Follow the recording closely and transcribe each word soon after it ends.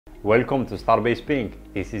Welcome to Starbase Ping.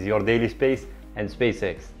 This is your daily space and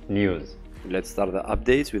SpaceX news. Let's start the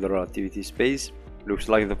updates with the Relativity space. Looks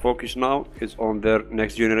like the focus now is on their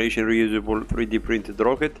next generation reusable 3D printed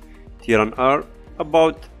rocket, Terran R,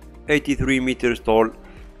 about 83 meters tall,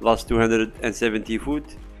 that's 270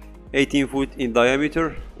 foot, 18 foot in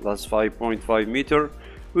diameter, that's 5.5 meter,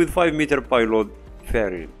 with 5 meter payload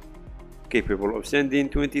fairing, capable of sending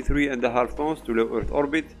 23.5 tons to low Earth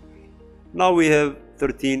orbit. Now we have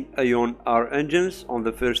 13 Ion R engines on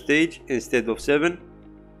the first stage instead of 7,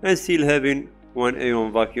 and still having one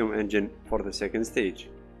Ion vacuum engine for the second stage.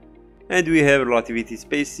 And we have Relativity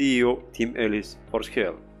Space CEO Team Ellis for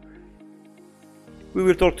scale. We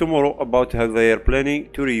will talk tomorrow about how they are planning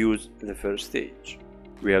to reuse the first stage.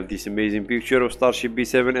 We have this amazing picture of Starship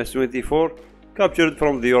B7S24 captured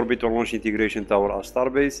from the orbital launch integration tower at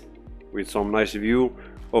Starbase, with some nice view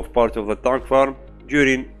of part of the tank farm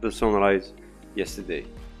during the sunrise yesterday.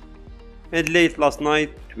 And late last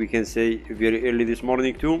night, we can say very early this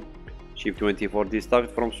morning too, Ship 24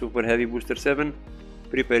 destacked from Super Heavy Booster 7,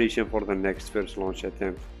 preparation for the next first launch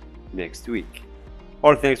attempt next week.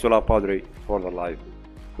 All thanks to LabPadre for the live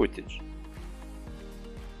footage.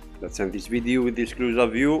 Let's end this video with the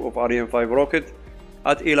exclusive view of Ariane 5 rocket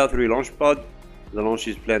at Ela 3 launch pad. The launch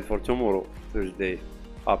is planned for tomorrow, Thursday,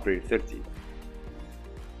 April 30th.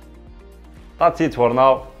 That's it for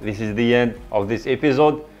now. This is the end of this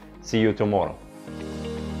episode. See you tomorrow.